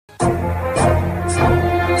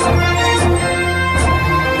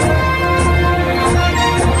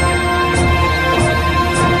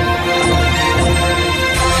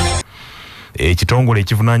Ekitongole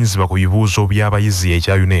ekivunaanyizibwa ku bibuuzo by'abayizi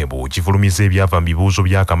ekya UNEB kifulumiza ebyava mu bibuuzo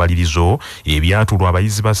by'akamalirizo ebyatulwa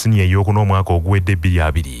abayizi ba siniya ey'okuna omwaka oguwedde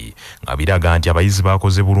 2020 nga biraga nti abayizi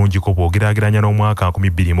bakoze bulungiko bw'ogeraageranya n'omwaka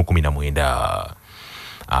 2019.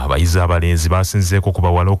 Abayizi abalenzi basinzeeko ku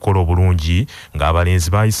bawala okukola obulungi ng'abalenzi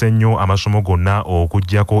bayise nnyo amasomo gonna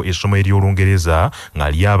okuggyako essomo ery'Olungereza nga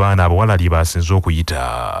ly'abaana abawala lye basinze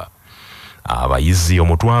okuyita. Abayizi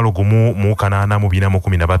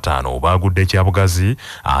 1,845 bagudde kyabugazi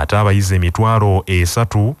ate abayizi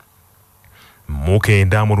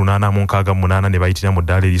 3,986 ne bayitira mu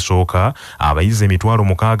ddaala erisooka, abayizi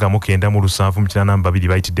 6,972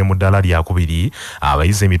 bayitidde mu ddaala lyakubiri,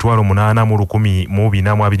 abayizi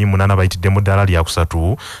 8,12428 bayitidde mu ddaala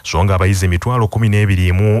lyakusatu, so nga abayizi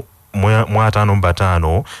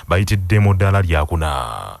 12,555 bayitidde mu ddaala lyakuna.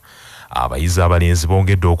 Abayizi abalenzi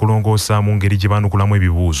bongedde okulongoosa mu ngeri gye banukulamu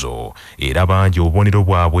ebibuuzo era bangi obubonero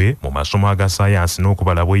bwabwe mu masomo aga saayansi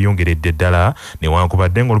n'okubala bweyongeredde ddala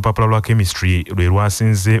newankubadde ng'olupapula lwa chemistry lwe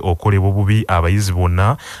lwasinze okukolebwa obubi abayizi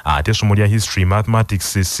bonna ate essomo lya history,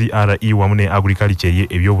 mathematics, CRE wamu ne agriculture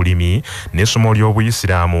ebyobulimi n'essomo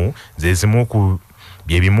ly'obuyisiraamu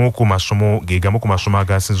byebimu ku masomo gegamu ku masomo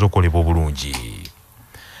agasinze okukolebwa obulungi.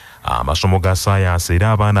 Amasomo ga saayansi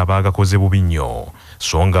era abaana baagakoze bubi nnyo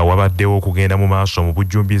so nga wabaddewo okugenda mu maaso mu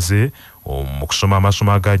bujjumbize mu kusoma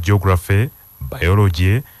amasomo aga geography,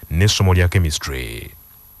 biology n'essomo lya chemistry.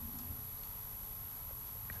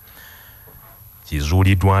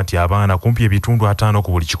 Kizuuliddwa nti abaana kumpi ebitundu 5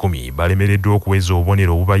 ku buli 100 balemereddwa okuweza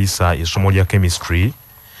obubonero obubayisa essomo lya chemistry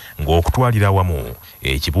ng'okutwalira wamu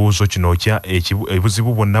ekibuuzo kino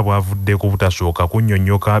ebuzibu bwonna bwavudde ku butasooka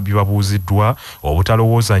kunnyonnyoka bibabuuziddwa,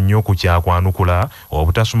 obutalowooza nnyo ku kyakwanukula,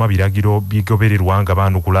 obutasoma biragiro bigobererwa nga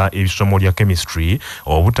baanukula ebisomo lya chemistry,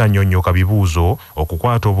 obutannyonnyoka bibuuzo,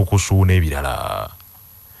 okukwata obukusu n'ebirala.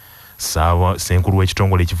 Ssenkulu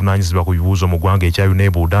w'ekitongole ekivunaanyizibwa ku bibuuzo mu ggwanga ekya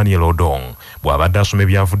UNEB Daniel Odong bw'abadde asoma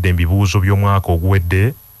ebyavudde mu bibuuzo by'omwaka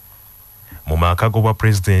oguwedde mu maka g'obwa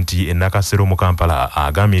pulezidenti e Nakasero mu Kampala,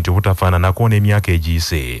 agambye nti obutafaananako n'emyaka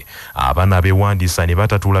egiyise abaana beewandiisa ne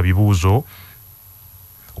batatuula bibuuzo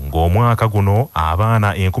ng'omwaka guno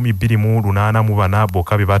abaana 2,884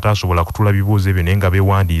 bokka be bataasobola kutuula bibuuzo ebyo naye nga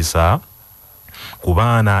beewandiisa ku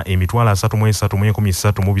baana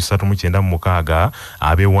 33,396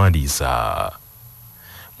 abeewandiisa.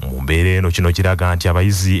 Mu mbeera eno kino kiraga nti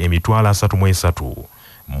abayizi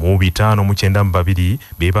 33,592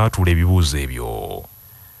 be baatuula ebibuuzo ebyo.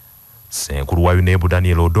 Ssenkulu wa UNEB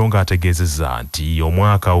Daniel Odong ategeezezza nti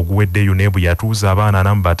omwaka oguwedde UNEB yatuuza abaana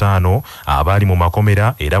 45 abali mu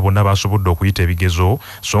makomera era bonna basobodde okuyita ebigezo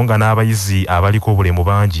so nga n'abayizi abaliko obulemu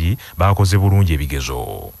bangi bakoze bulungi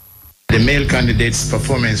ebigezo. The male candidates'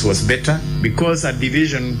 performance was better because at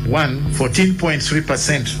Division 1,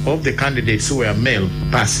 14.3% of the candidates who were male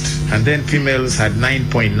passed, and then females had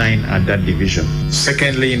 9.9% at that division.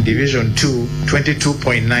 Secondly, in Division 2,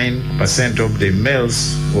 22.9% of the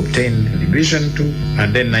males obtained Division 2,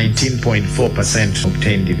 and then 19.4%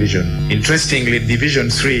 obtained Division. Interestingly, Division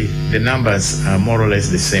 3, the numbers are more or less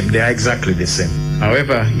the same. They are exactly the same.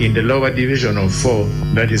 However, in the lower division of 4,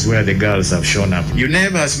 that is where the girls have shown up.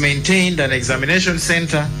 UNEB has maintained an examination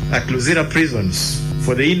center at Luzira prisons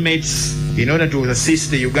for the inmates in order to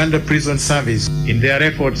assist the Uganda Prison Service in their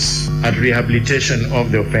efforts at rehabilitation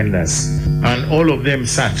of the offenders. And all of them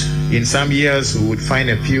sat. In some years, we would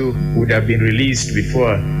find a few who would have been released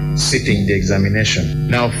before sitting the examination.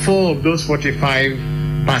 Now, 4 of those 45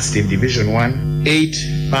 passed in Division 1, 8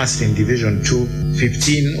 passed in Division 2,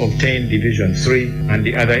 15 obtained Division 3, and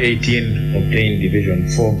the other 18 obtained Division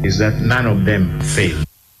 4, is that none of them failed.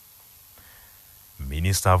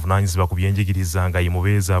 Minisita avunaanyizibwa ku byenjigiriza nga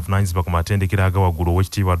Imubeeza avunaanyizibwa ku matendekero aga waggulu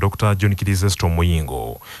ow'ekitiibwa Dr. John Kirizesto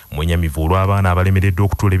Muyingo mwenyamivu olw'abaana abalemereddwa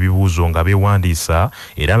okutuula ebibuuzo nga beewandiisa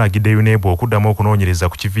era alagidde UNEB okuddamu okunoonyereza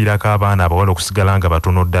ku kiviirako abaana abawala okusigala nga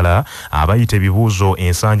batono ddala abayita ebibuuzo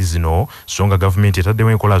ensangi zino so nga gavumenti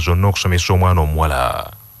etaddewo enkola zonna okusomesa omwana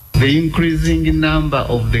omuwala. The increasing number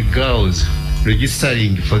of the girls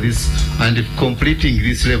registering for this and completing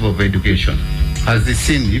this level of education. As we've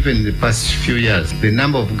seen even in the past few years, the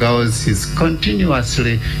number of girls is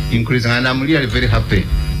continuously increasing, and I'm really very happy.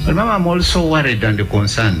 But Mama, I'm also worried and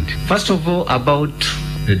concerned. First of all, about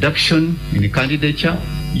reduction in candidature,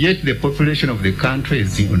 yet the population of the country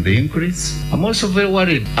is on the increase. I'm also very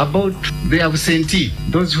worried about the absentee,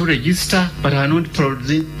 those who register but are not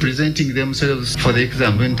presenting themselves for the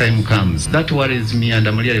exam when time comes. That worries me, and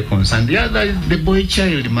I'm really concerned. The other is the boy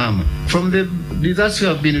child, mama. From the results we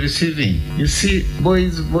have been receiving, you see,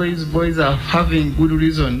 boys are having good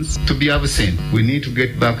reasons to be absent. We need to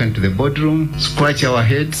get back into the boardroom, scratch our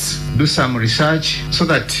heads, do some research so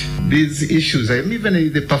that these issues, even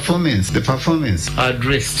the performance are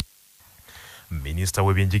addressed. Minisita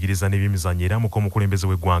w'ebyenjigiriza n'ebyemizannyo era mukulembeze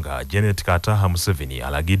w'eggwanga Janet Kataha Museveni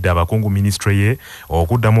alagidde abakungu ministry ye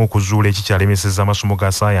okuddamu okuzuula ekikyalemesezza amasomo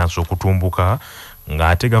ga saayansi okutumbuka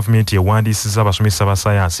ng'ate gavumenti ewandiisizza abasomesa ba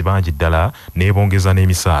saayansi bangi ddala n'ebongeza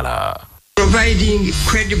n'emisaala. Providing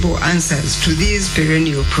credible answers to these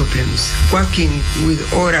perennial problems, working with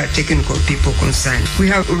all our technical people concerned. We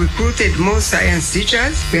have recruited more science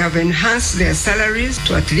teachers. We have enhanced their salaries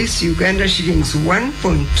to at least Uganda shillings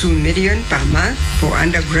 1.2 million per month for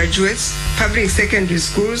undergraduates. Public secondary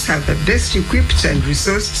schools have the best equipped and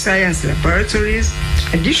resourced science laboratories.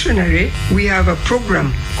 Additionally, we have a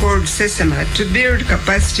program called SESAMA to build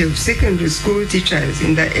capacity of secondary school teachers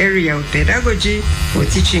in the area of pedagogy for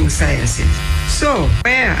teaching sciences. So,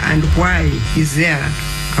 where and why is there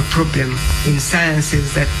a problem in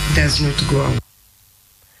sciences that does not go on?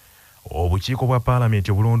 Obukiiko bwa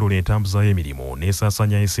Paalamenti obulondoola entambuza y'emirimu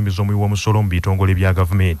n'ensaasanya y'ensimbi z'omuwi w'omusolo mu bitongole bya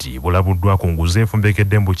gavumenti bulabuddwa ku nguzi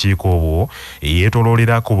efumbekedde mu bukiiko obwo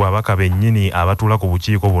eyeetooloolera ku babaka bennyini abatuula ku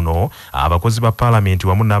bukiiko buno, abakozi ba Paalamenti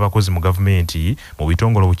wamu n'abakozi mu gavumenti mu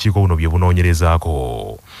bitongole obukiiko buno bye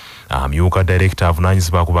bunoonyerezaako. Amyuka Director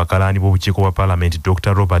avunaanyizibwa ku bakalaani b'obukiiko bwa Paalamenti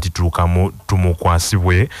Dr. Robert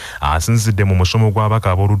Tumukwasibwe asinzidde mu musomo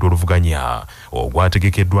gw'abaka ab'oludda oluvuganya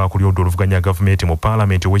ogwategekeddwa ku ly'oludda oluvuganya gavumenti mu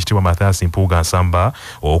Paalamenti Oweekitiibwa Mathias Mpuuga Nsamba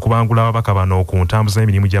okubangula ababaka bano ku ntambuza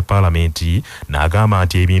y'emirimu gya Paalamenti, n'agamba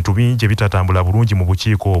nti ebintu bingi bitatambula bulungi mu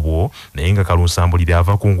bukiiko obwo naye nga kalunsambulire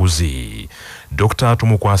ava ku nguzi. Dr.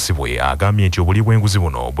 Tumukwasibwe agambye nti obuli bw'enguzi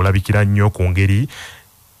buno bulabikira nnyo ku ngeri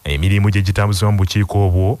emirimu gye gitambuzibwa mu bukiiko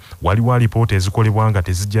obwo. Waliwo alipoota ezikolebwa nga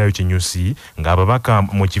tezijjayo kinyusi, ng'ababaka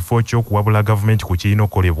mu kifo ky'okuwabula gavumenti ku kirina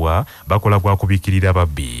okukolebwa bakola gwa kubiikirira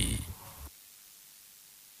babbi.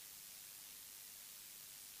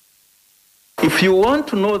 If you want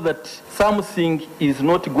to know that something is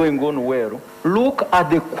not going on well, look at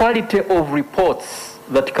the quality of reports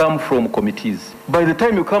that come from committees. By the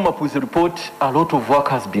time you come up with a report, a lot of work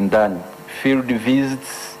has been done. Field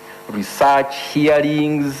visits, research,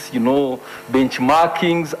 hearings,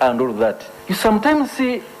 benchmarkings and all that. You sometimes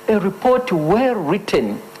see a report well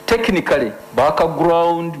written, technically,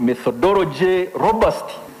 background, methodology, robust.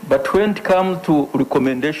 But when it comes to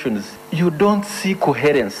recommendations, you don't see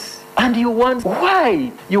coherence. And you wonder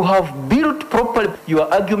why you have built properly your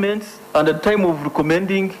arguments, and at the time of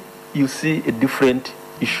recommending, you see a different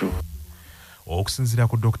issue. Okusinziira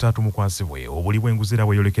ku Dr. Tumukwasibwe, obuli bw'enguzi era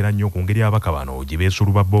bweyolekera nnyo ku ngeri abaka bano gye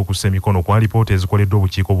beesulubabba okussa emikono ku alipoota ezikoleddwa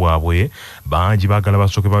obukiiko bwabwe. Bangi baagala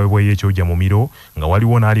basooke baweebweyo ekyojja mu miro, nga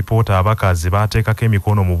waliwo n'alipoota abaka ze baateekako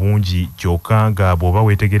emikono mu bungi, kyokka nga bw'oba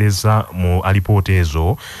weetegereza mu alipoota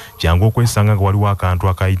ezo kyangu okwesanga nga waliwo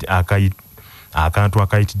akantu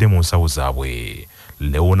akayitidde mu nsawo zaabwe.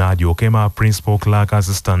 Leonard Okema, Principal Clerk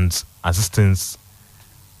Assistance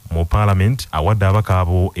mu Parliament, awadde abaka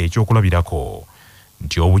abo ekyokulabirako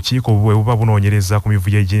nti obukiiko bwe buba bunoonyereza ku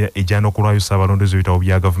mivuyo ejja n'okulwayo Ssaabalondoozi w'ebitabo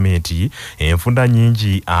bya gavumenti, enfunda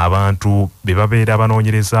nnyingi abantu be babeera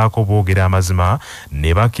banoonyerezaako boogera amazima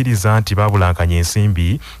ne bakkiriza nti babulankanya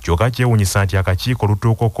ensimbi, kyokka kyewuunyisa nti akakiiko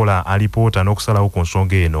lutuuka okukola alipoota n'okusalawo ku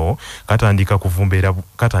nsonga eno katandika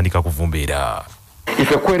kuvumbeera.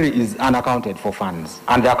 If a query is unaccounted for funds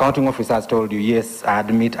and the accounting officer has told you, yes, I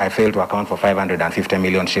admit I failed to account for 550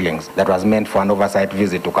 million shillings that was meant for an oversight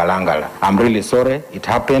visit to Kalangala, I'm really sorry, it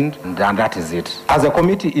happened, and that is it. As a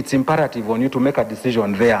committee, it's imperative on you to make a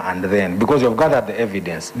decision there and then because you've gathered the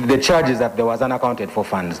evidence. The charge is that there was unaccounted for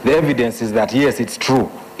funds. The evidence is that, yes, it's true.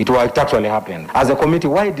 It actually happened. As a committee,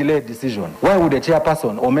 why delay a decision? Why would a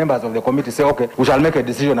chairperson or members of the committee say, okay, we shall make a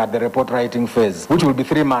decision at the report writing phase, which will be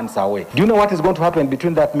 3 months away? Do you know what is going to happen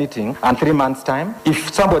between that meeting and 3 months' time?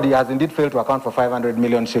 If somebody has indeed failed to account for 500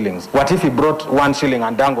 million shillings, what if he brought 1 shilling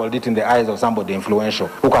and dangled it in the eyes of somebody influential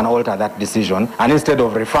who can alter that decision? And instead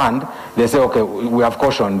of refund, they say, okay, we have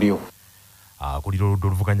cautioned you. Akulira oludda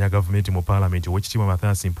oluvuganya gavumenti mu Paalamenti Oweekitiibwa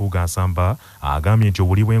Mathias Mpuuga Nsamba agambye nti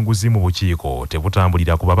obuli bw'enguzi mu bukiiko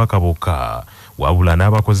tebutambulira ku babaka bokka, wabula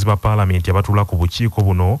n'abakozi ba Paalamenti abatuula ku bukiiko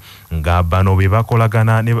buno nga bano be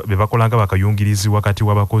bakolanga bakayungirizi wakati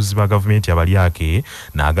w'abakozi ba gavumenti abalyake,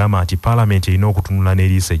 n'agamba nti Paalamenti erina okutunula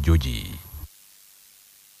n'eriisa ejjogi.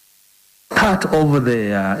 part of the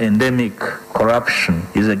endemic corruption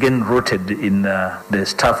is again rooted in the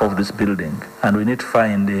staff of this building, and we need to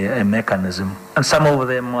find a mechanism. And some of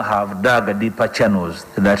them have dug deeper channels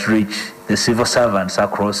that reach the civil servants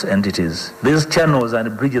across entities. These channels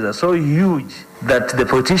and bridges are so huge that the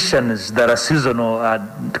politicians that are seasonal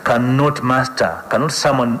cannot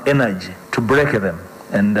summon energy to break them.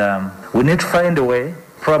 And we need to find a way,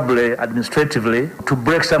 probably administratively, to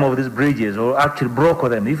break some of these bridges, or actually broker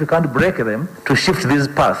them. If you can't break them, to shift this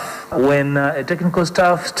path. When a technical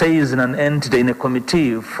staff stays in an entity, in a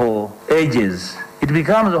committee for ages, it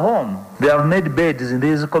becomes a home. They have made beds in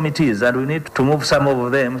these committees, and we need to move some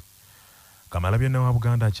of them. Kamalabyonna wa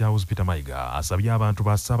Buganda Charles Peter Mayiga asabye abantu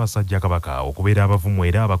ba Ssaabasajja Kabaka okubeera abavumu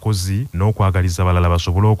era abakozi n'okwagaliza abalala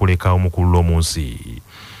basobole okuleka omukulu mu nsi.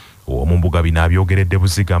 Omumbuga bino abyogeredde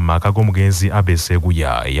Buziga mu maka g'omugenzi Egugobye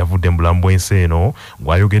eyavudde mu bulamu bw'ensi eno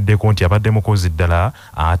ng'ayogeddeko nti abadde mukozi ddala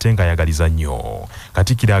ate ng'ayagaliza nnyo.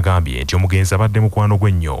 Katikkiro agambye nti omugenzi abadde mukwano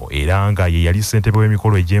gwe nnyo era nga ye yali ssentebe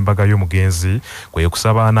w'emikolo egy'embaga y'omugenzi kwe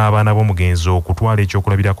kusaba n'abaana b'omugenzi okutwala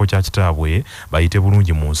ekyokulabirako kya kitaabwe bayite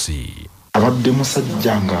bulungi mu nsi. Abadde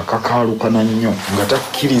musajja nga akakaalukana nnyo nga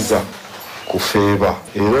takkiriza kufeeba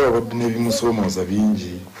era abadde n'ebimusoomooza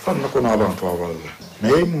bingi kufaananako n'abantu abalala.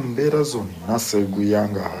 Naye mu mbeera zonna Sseguya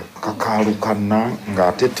nga kakaalukana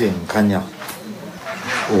ng'atetenkanya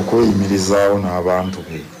okweyimirizaawo n'abantu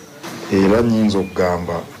be. Era nnyinza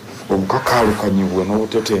okugamba obukakaalukanyi bwe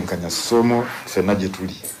n'obutetenkanya ssomo ffenna gye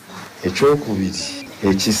tuli. Ekyokubiri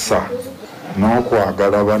ekisa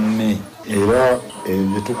n'okwagala banne era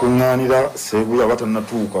bye tukuŋŋaanira Sseguya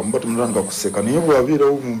batanatuuka muba temutandika kuseka naye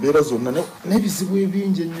bw'abeerawo mu mbeera zonna n'ebizibu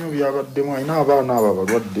ebingi ennyo byabaddemu alina abaana abo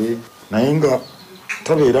abalwadde naye nga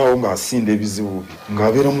tabeerawo ng'asinda ebizibu bye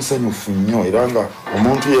ng'abeera musanyufu nnyo era nga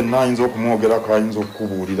omuntu yenna ayinza okumwogerako ayinza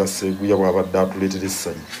okukubuulira Sseguya bw'abadde atuleetera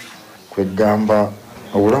essanyu. Kwegamba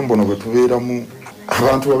obulamu buno bwe tubeeramu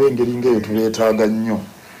abantu ab'engeri ng'eyo tubeetaaga nnyo.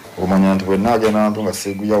 Omanya nti bwe nnaagenda nantu nga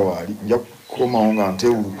Sseguya waali nja kukomawo nga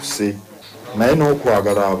nteewulukuse naye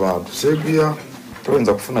n'okwagala abantu. Sseguya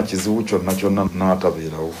toyinza kufuna kizibu kyonna kyonna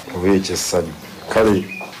n'atabeerawo oba ekyessanyu. Kale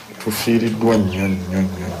tufiiriddwa nnyo nnyo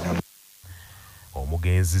nnyo.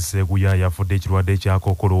 Omugenzi Sseguya yafudde ekirwadde kya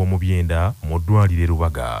kookolo w'omubyenda mu ddwaliro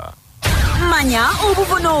Lubaga. Manya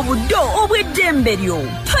obuvuna obuddo obw'eddembe lyo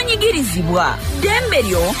tonyigirizibwa ddembe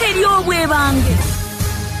lyo ery'obwebange.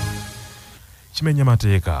 Kimenya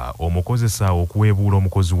mateeka omukozesa okuweebuula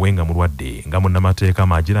omukozi we nga mulwadde nga munnamateeka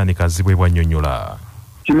Magirani Kazibwe bw'annyonnyola.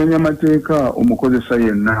 Kimenya mateeka omukozesa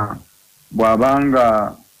yenna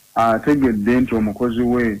bw'abanga ategedde nti omukozi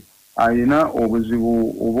we ayina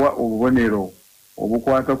obuzibu oba obubonero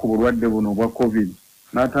obukwata ku bulwadde buno obwa COVID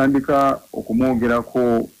n'atandika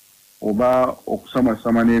okumwogerako oba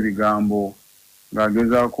okusamasama n'ebigambo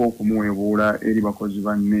ng'agezaako okumuweebuula eri bakozi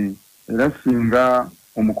banne. Era singa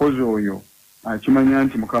omukozi oyo akimanya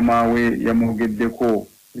nti mukama we yamwogeddeko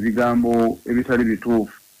ebigambo ebitali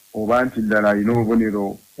bituufu oba nti ddala alina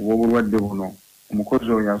obubonero obw'obulwadde buno,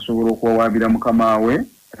 omukozi oyo asobola okuwawaabira mukama we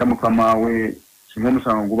era mukama we singa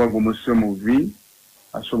omusango guba gumusse mu vi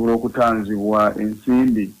asobola okutanzibwa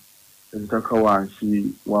ensimbi ezitaka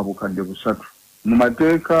wansi wa bukadde 3. Mu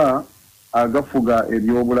mateeka agafuga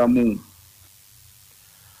ebyobulamu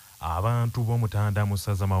abantu b'omutanda mu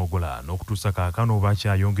ssaza Mawogola n'okutuusa kaakano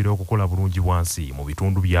bakyayongera okukola bulungi bwansi mu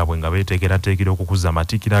bitundu byabwe nga beeteekerateekera okukuza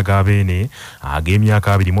amatikkira ag'abeene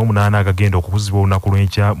ag'emyaka 28 agagenda okukuzibwa olunaku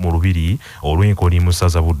lw'enkya mu Lubiri olw'enkoni mu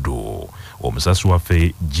ssaza Buddu. Omusasi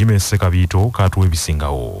waffe Jimmy Sekabiito katuwa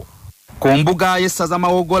ebisingawo. Ku mbuga y'essaza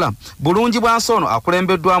Mawogola bulungi bwansi ono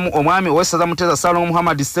akulembeddwamu omwami ow'essaza Muteesa Salom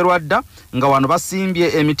Muhammad Sserwadda nga wano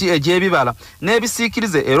basimbye emiti egy'ebibala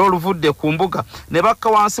n'ebisiikirize era oluvudde ku mbuga ne bakka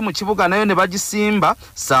wansi mu kibuga nayo ne bagisimba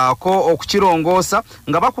saako okukirongoosa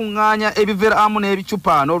nga bakuŋŋaanya ebiveramu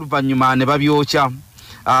n'ebicupa n'oluvannyuma ne babyokya.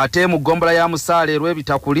 Ate mu ggombolola ya Musaale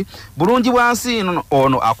Lwebitakuli bulungi bwansi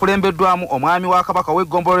ono akulembeddwamu omwami wa Kabaka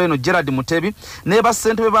w'eggombolola eno Gerard Mutebi ne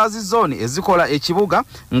bassentebe ba zizooni ezikola ekibuga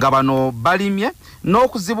nga bano balimye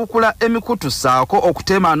n'okuzibukula emikutu saako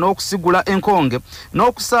okutema n'okusigula enkonge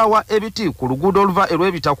n'okusaawa ebiti ku luguudo oluva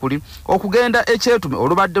Lwebitakuli okugenda ekyetume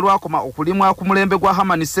olubadde lwakoma okulimwa ku mulembe gwa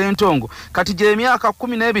Hamani Ssentongo kati gy'emyaka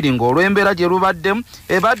 12 ng'olw'embeera gye lubaddemu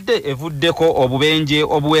ebadde evuddeko obubenje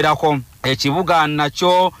obuwerako. Ekibuga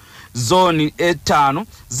nakyo zoni 5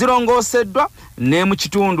 zirongooseddwa ne mu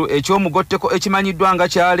kitundu eky'omugotteko ekimanyiddwa nga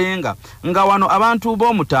Kyalenga nga wano abantu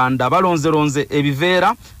b'omutanda balonzeronze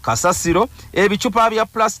ebiveera kasasiro ebicupa bya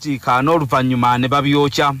plastika n'oluvannyuma ne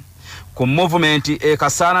babyokya. ku movement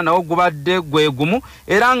ekasana nawo gubadde gwegumu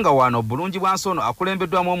era nga wano bulungi bwansono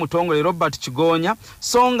akulembeddwamu omutongole Robert Kigonya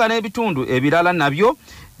songa n'ebitundu ebirala nabyo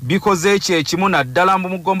bikoze ekimu naddala mu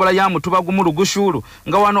mugombola ya mutuba gumu Lugushulu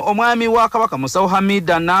nga wano omwami wa Kabaka Musawo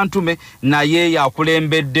Hamida Nantume naye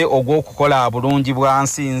yakulembedde ogw'okukola bulungi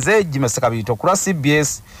bwansi. Nze Jimeseka Bito kula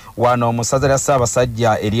CBS wano omusaza lya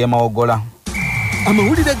Ssaabasajja eri Mawogola.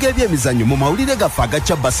 Amawulire g'ebyemizannyo mu mawulire gaffe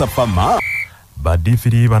agaca Basafama.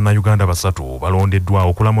 Badifiri bannayuganda basatu balondeddwa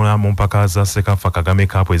okulamula mu mpaka za Sekafa Kagame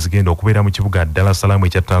Cup ezigenda okubeera mu kibuga Dar es Salaam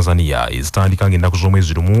ekya Tanzania ezitandika ng'ennaku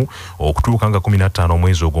z'omwezi lumu okutuuka nga 15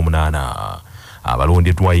 omwezi ogw'omunaana.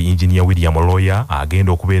 Abalondeddwa Engineer William Lawyer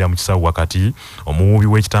agenda okubeera mu kisawo wakati, omuwubi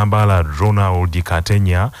w'ekitambaala Ronald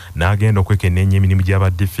Katenya n'agenda okwekenneenya emirimu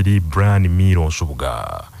gy'abadifiri Brian Miro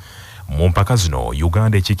Nsubuga. Mu mpaka zino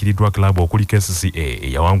Uganda ekiikiriddwa club okuli KCCA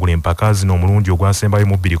eyawangula empaka zino omulundi ogwasembayo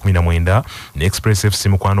mu 2019 ne Express FC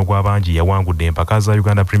mukwano gw'abangi yawangudde empaka za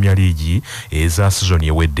Uganda Premier League eza season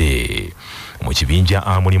ewedde. Mu kibinja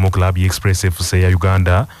mulimu club ya Express FC ya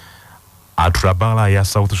Uganda, Atrabala ya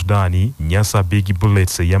South Sudan, Nyasa Big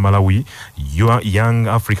Bullets ya Malawi, Young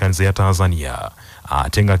Africans ya Tanzania.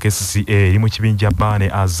 Atenga KCCA eri mu kibinja Bane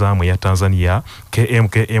Azam ya Tanzania,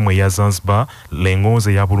 KMKM ya Zanzibar,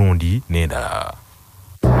 Lengoze ya Burundi n'endala.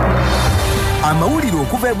 Amawulire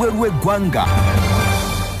okuva ebweru w'eggwanga.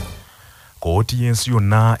 Kooti y'ensi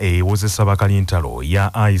yonna ewozesa bakalintalo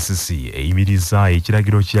ya ICC eyimiriza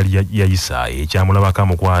ekiragiro kyali yayisa ekyamulabaka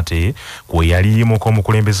mukwate kwe yali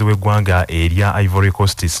omukulembeze w'eggwanga erya Ivory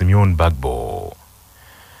Coast Simeon Bagbo.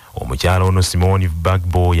 Omukyala ono Simon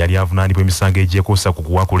Bagbo yali avunaanibwa emisango egyekuusa ku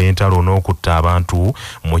kuwakula entalo n'okutta abantu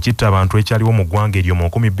mu kitta abantu ekyaliwo mu ggwanga eryo mu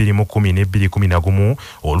 2010 ne 2011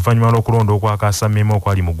 oluvannyuma lw'okulonda okwakaasa mmeme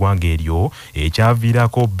okwali mu ggwanga eryo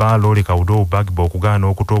ekyaviirako Balole Kaudo Bagbo okugaana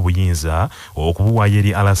okuta obuyinza okubuwaayo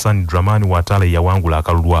eri Alassane Dramani Ouattara eyawangula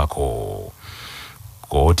akalulu ako.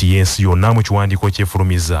 Kooti y'ensi yonna mu kiwandiiko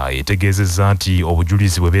ky'efulumiza etegeezezza nti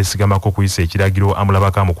obujulizi bwe beesigamako kuyisa ekiragiro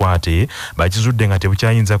amulabako amukwate bakizudde nga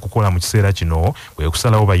tebukyayinza kukola mu kiseera kino kwe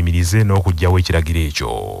kusalawo bayimirize n'okuggyawo ekiragiro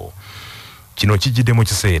ekyo. Kino kijjidde mu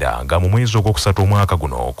kiseera nga mu mwezi ogwokusatu omwaka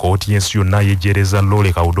guno kooti y'ensi yonna yejjeereza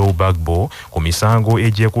Lole Kaudo Bagbo ku misango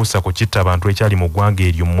egyekuusa ku kitta abantu ekyali mu ggwanga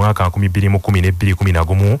eryo mu mwaka 2010 ne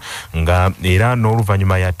 2011 nga era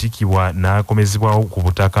n'oluvannyuma yatikibwa n'akomezebwawo ku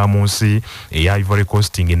butaka mu nsi eya Ivory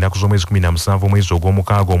Coast ng'ennaku z'omwezi 17 omwezi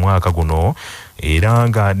ogw'omukaaga omwaka guno era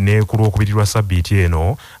nga ne ku lwokubiri lwa sabbiiti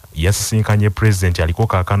eno yasisinkanye pulezidenti aliko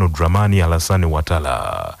kaakano Dramani Alassane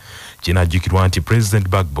Ouattara. Kinajjukirwa nti President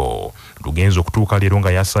Bagbo lugenzo okutuuka leero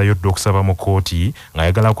nga yasaayodde okusaba mu kooti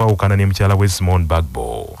ng'ayagala kwawukana ne mukyala we Simon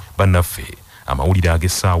Bagbo. Bannaffe amawulire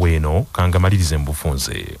ag'essaawa eno kangamalirize mu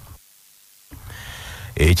bufunze.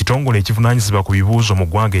 Ekitongole ekivunaanyizibwa ku bibuuzo mu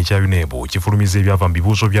ggwanga ekya UNEB kifulumiza ebyava mu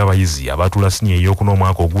bibuuzo by'abayizi abaatuula siniya ey'okuna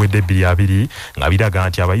omwaka oguwedde 2020 nga biraga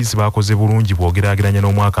nti abayizi baakoze bulungi bw'ogeraageranya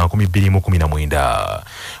n'omwaka 2019.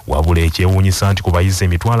 Wabula ekyewuunyisa nti ku bayizi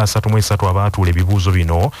 33 abaatuula ebibuuzo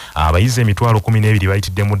bino, abayizi 12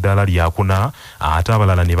 bayitidde mu ddaala lyakuna ate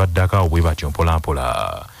abalala ne baddako bwe batyo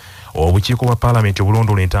mpolampola. Obukiiko bwa Paalamenti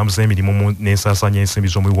obulondoola entambuza y'emirimu n'ensaasanya ensimbi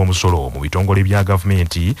z'omuwi w'omusolo mu bitongole bya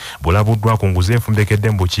gavumenti bulabuddwa ku nguzi efumbekedde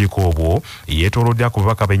mu bukiiko obwo yeetooloddwa ku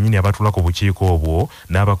babaka bennyini abatuula ku bukiiko obwo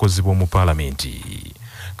n'abakozi b'omu Paalamenti.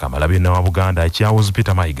 Kamalabyonna wa Buganda Charles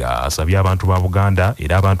Peter Mayiga asabye abantu ba Buganda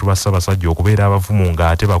era abantu ba Ssaabasajja okubeera abavumu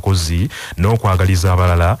ng'ate bakozi n'okwagaliza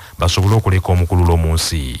abalala basobole okuleka omukululo mu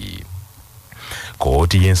nsi.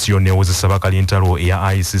 Kooti y'ensi yonna ewozesa bakalintalo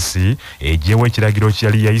eya ICC eggyewo ekiragiro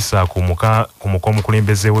kyali yayisa ku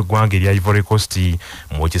mukulembeze w'eggwanga erya Ivory Coast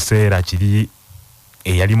mu kiseera kiri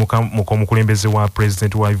eyali mukulembeze wa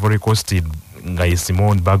pulezidenti wa Ivory Coast nga ye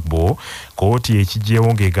Simon Bagbo. Kooti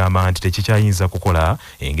ekiggyewo ng'egamba nti tekikyayinza kukola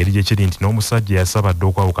engeri gye kiri nti n'omusajja yasabadde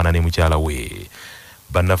okwawukana ne mukyala we.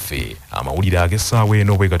 Bannaffe amawulire ag'essaawa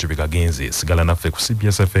eno bwe gatyo bekagenze. Sigala naffe ku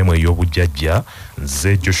CBS FM ey'obujjajja.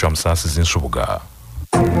 Nze Joshua Musaasizi Nsubuga.